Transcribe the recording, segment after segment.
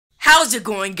How's it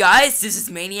going, guys? This is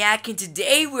Maniac, and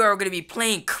today we are going to be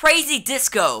playing Crazy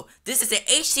Disco. This is an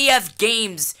HCF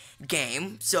Games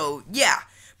game, so yeah.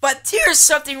 But here's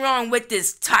something wrong with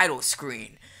this title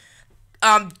screen.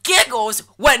 Giggles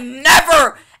would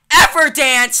never, ever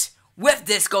dance with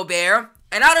Disco Bear.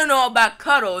 And I don't know about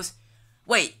Cuddles.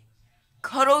 Wait,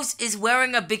 Cuddles is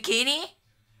wearing a bikini?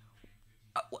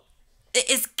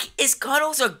 Is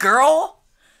Cuddles a girl?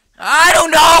 I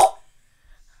don't know.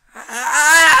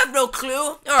 I have no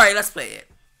clue. Alright, let's play it.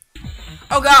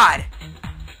 Oh god.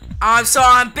 So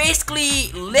I'm basically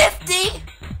lifting.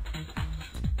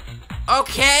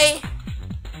 Okay.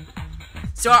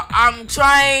 So I'm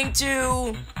trying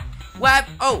to whap.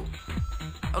 Oh.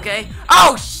 Okay.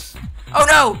 Oh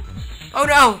no. Oh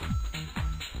no.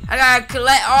 I gotta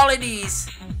collect all of these.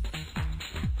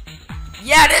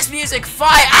 Yeah, this music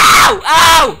fire. Ow!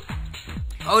 Ow!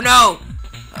 Oh no.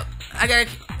 I gotta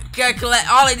collect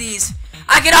all of these.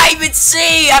 I cannot even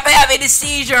see. I'm having a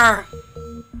seizure.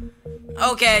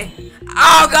 Okay.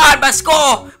 Oh god, my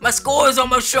skull. My skull is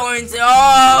almost showing.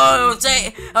 Oh,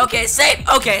 say. Okay, safe.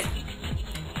 Okay.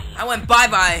 I went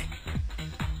bye-bye.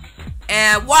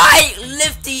 And why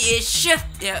Lifty is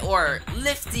shift or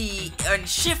Lifty and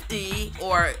Shifty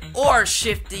or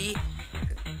Shifty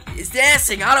is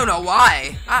dancing. I don't know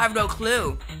why. I have no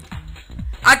clue.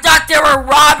 I thought they were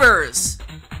robbers.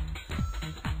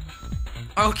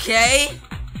 Okay.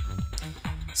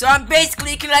 So I'm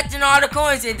basically collecting all the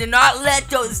coins, and do not let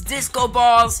those disco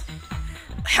balls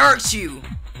hurt you,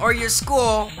 or your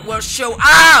skull will show.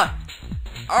 Ah!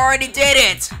 Already did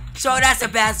it. So that's a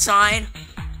bad sign.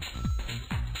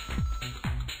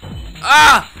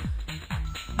 Ah!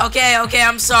 Okay,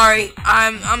 I'm sorry.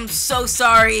 I'm so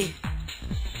sorry.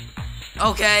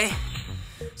 Okay.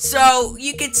 So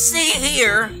you can see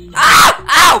here. Ah!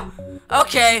 Ow!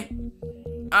 Okay.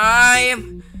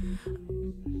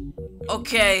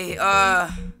 Okay,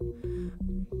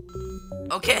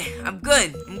 okay, I'm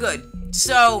good.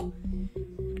 So,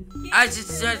 I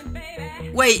just,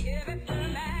 wait.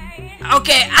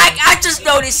 Okay, I just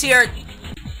noticed here,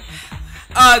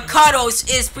 Cuddles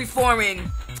is performing.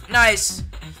 Nice.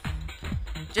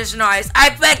 Just nice. I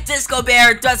bet Disco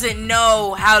Bear doesn't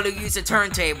know how to use a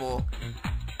turntable.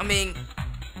 I mean,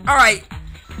 alright.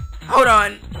 Hold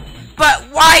on. But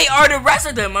why are the rest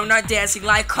of them not dancing?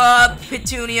 Like Cub,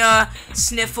 Petunia,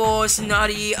 Sniffles,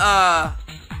 Nutty,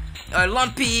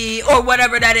 Lumpy, or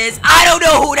whatever that is. I don't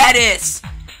know who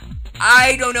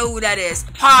that is.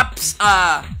 Pops,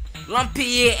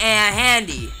 Lumpy, and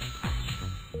Handy.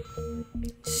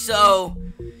 So,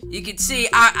 you can see,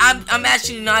 I'm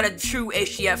actually not a true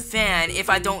HCF fan if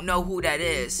I don't know who that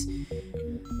is.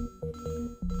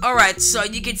 Alright, so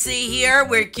you can see here,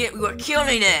 we're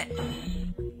killing it.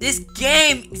 This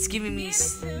game is giving me I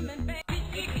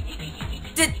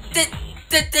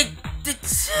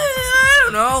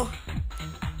don't know.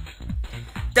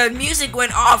 The music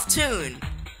went off tune.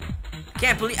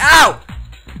 Can't believe. Ow!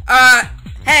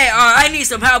 Hey, I need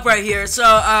some help right here. So,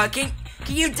 can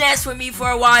you dance with me for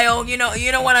a while? You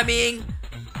know what I mean.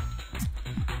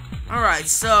 All right,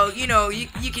 so you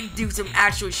can do some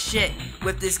actual shit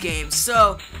with this game.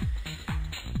 So,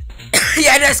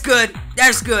 yeah, that's good.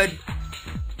 That's good.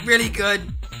 Really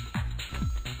good.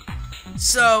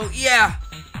 So yeah,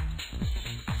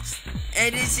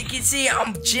 and as you can see,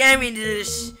 I'm jamming to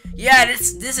this. Yeah,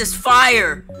 this is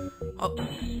fire. Oh,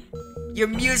 your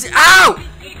music. Ow!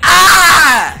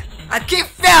 Ah! I keep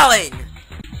failing,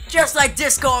 just like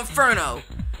Disco Inferno.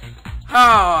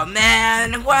 Oh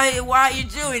man, why are you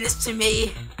doing this to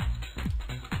me?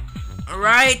 All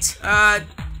right.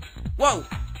 Whoa.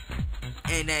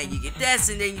 And then you get this,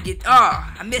 and then you get. Oh,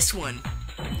 I missed one.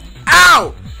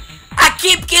 Ow! I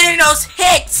keep getting those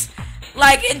hits,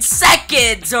 like, in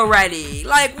seconds already.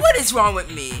 Like, what is wrong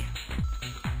with me?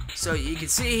 So, you can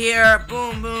see here,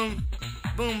 boom, boom,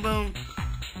 boom, boom.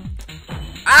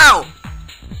 Ow!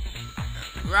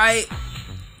 Right?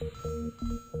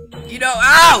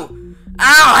 Ow!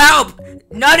 Ow, help!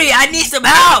 Nutty, I need some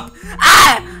help!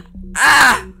 Ah!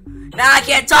 Now I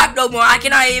can't talk no more. I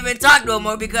cannot even talk no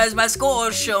more because my skull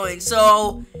is showing,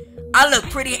 so I look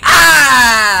pretty.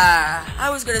 I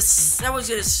was gonna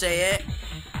say it.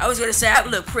 I was gonna say I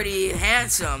look pretty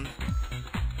handsome.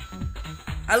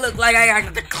 I look like I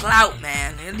got the clout,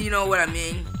 man. You know what I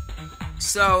mean?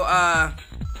 So,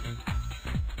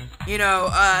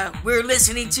 we're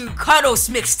listening to Cuddles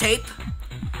mixtape,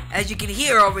 as you can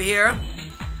hear over here.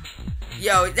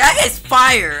 Yo, that is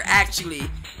fire, actually.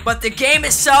 But the game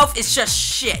itself is just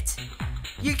shit.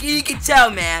 You can tell,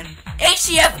 man.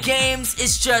 HCF Games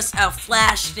is just a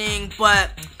flash thing, but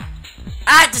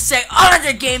I have to say, all of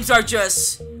their games are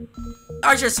just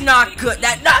are just not good.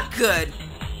 Not good.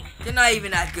 They're not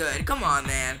even that good. Come on,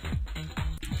 man.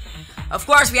 Of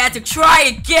course, we had to try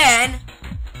again.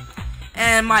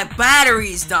 And my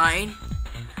battery's dying.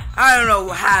 I don't know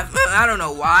I don't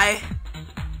know why.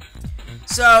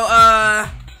 So,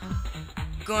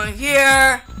 going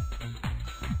here.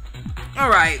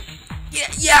 Alright.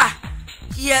 Yeah,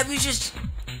 we just...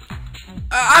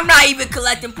 I'm not even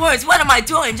collecting points. What am I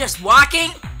doing? Just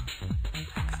walking?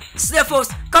 Sniffles,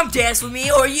 come dance with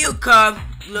me, or you come,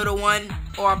 little one,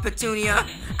 or Petunia.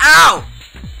 Ow!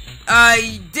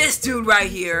 This dude right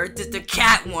here, the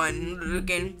cat one,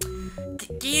 looking.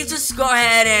 Can you just go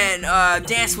ahead and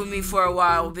dance with me for a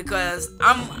while, because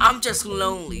I'm just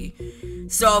lonely.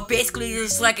 So basically,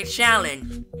 it's like a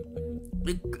challenge.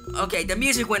 Okay, the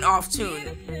music went off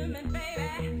tune.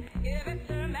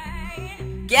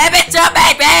 Give it to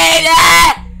me, baby!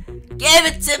 Give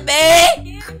it to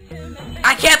me!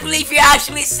 I can't believe you're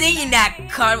actually singing that,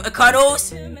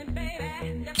 Cuddles.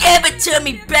 Give it to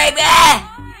me, baby!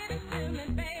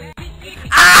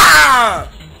 Ah!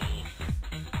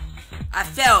 I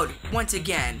failed once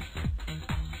again.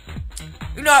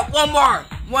 You know what?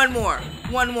 One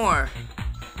more.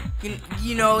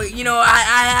 You know,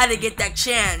 I had to get that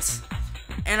chance,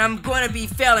 and I'm gonna be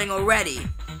failing already,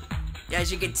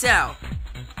 as you can tell.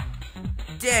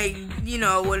 Dang, you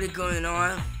know what is going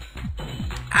on.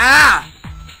 Ah!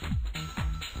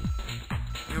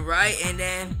 Right, and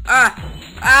then,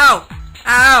 ow!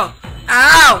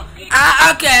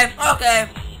 Okay,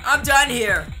 I'm done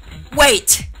here.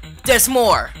 Wait, there's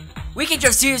more. We can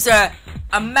just use a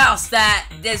mouse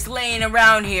that's laying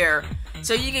around here.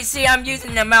 So you can see I'm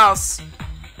using the mouse.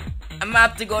 I'm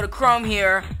about to go to Chrome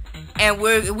here, and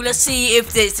let's see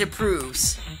if this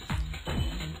improves.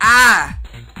 Ah!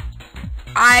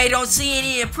 I don't see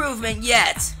any improvement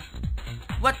yet.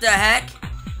 What the heck?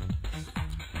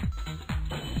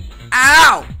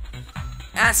 Ow!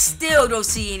 I still don't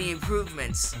see any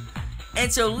improvements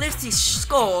until Lifty's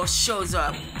skull shows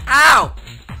up. Ow!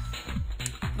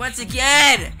 Once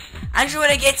again, I just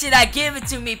want to get to that give it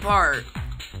to me part.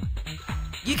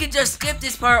 You can just skip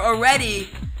this part already,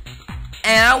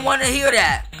 and I want to hear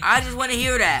that. I just want to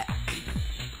hear that.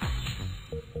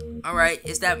 Alright,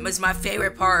 it's my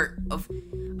favorite part of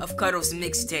Cuddles'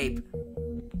 mixtape.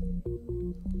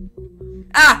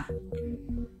 Ah!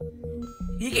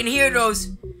 You can hear those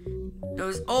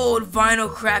old vinyl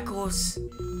crackles.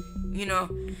 You know.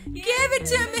 Give it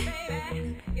to me!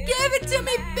 Give it to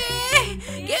me, baby!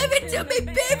 Give it to me,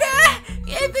 baby!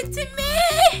 Give it to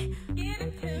me!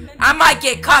 I might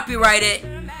get copyrighted,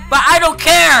 but I don't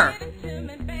care!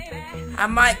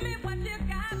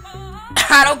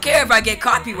 I don't care if I get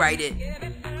copyrighted.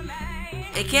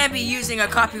 It can't be using a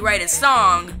copyrighted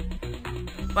song,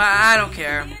 but I don't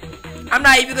care. I'm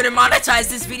not even gonna monetize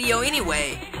this video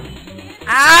anyway.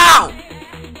 Ow!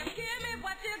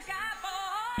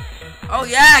 Oh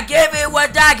yeah, give me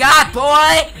what I got,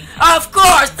 boy! Of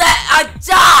course, that I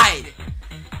died!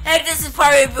 And this is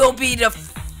probably will be the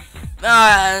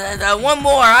one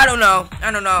more, I don't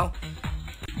know.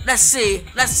 Let's see,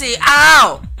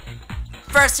 ow!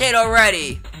 First hit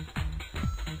already.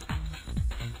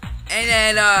 And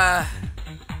then,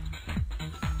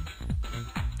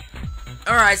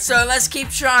 alright, so let's keep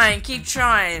trying.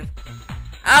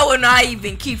 I will not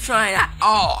even keep trying at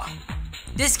all.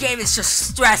 This game is just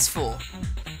stressful.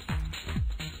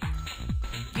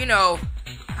 You know,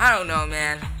 I don't know,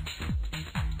 man.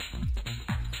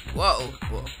 Whoa.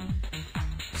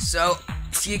 So,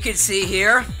 you can see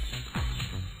here.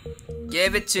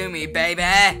 Give it to me,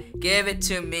 baby. Give it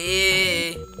to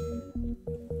me.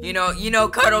 You know,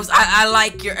 Cuddles. I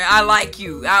like you.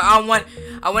 I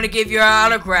want to give you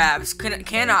autographs.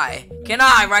 Can I? Can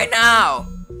I right now?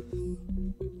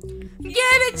 Give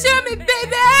it to me,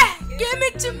 baby. Give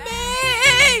it to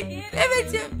me. Give it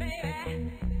to me.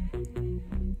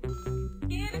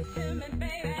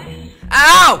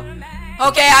 Ow!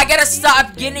 Okay, I gotta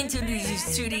stop getting to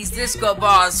these disco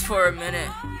balls for a minute.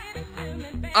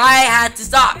 I had to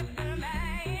stop.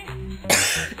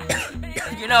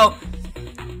 You know.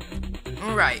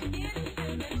 Alright.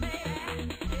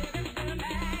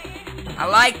 I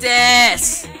like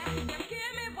this.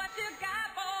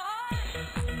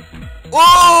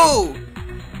 Ooh!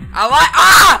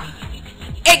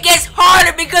 It gets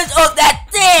harder because of that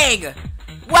thing!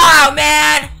 Wow,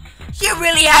 man! You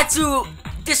really had to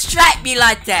distract me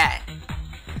like that.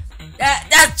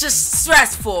 That's just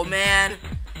stressful, man.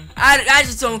 I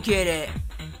just don't get it.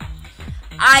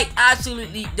 I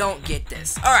absolutely don't get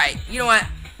this. Alright, you know what?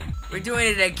 We're doing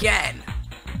it again.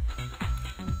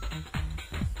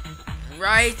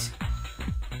 Right?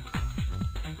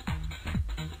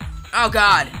 Oh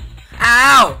god.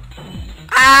 Ow!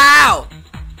 Ow!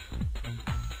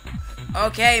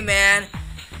 Okay, man.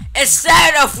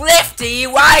 Instead of Lifty,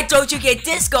 why don't you get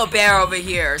Disco Bear over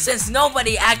here? Since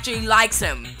nobody actually likes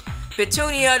him.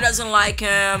 Petunia doesn't like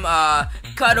him.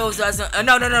 Cuddles doesn't.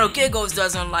 No. Giggles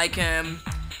doesn't like him.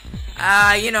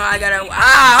 You know, I gotta.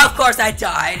 Of course I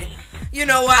died. You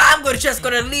know what? I'm just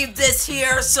gonna leave this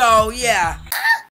here. So yeah.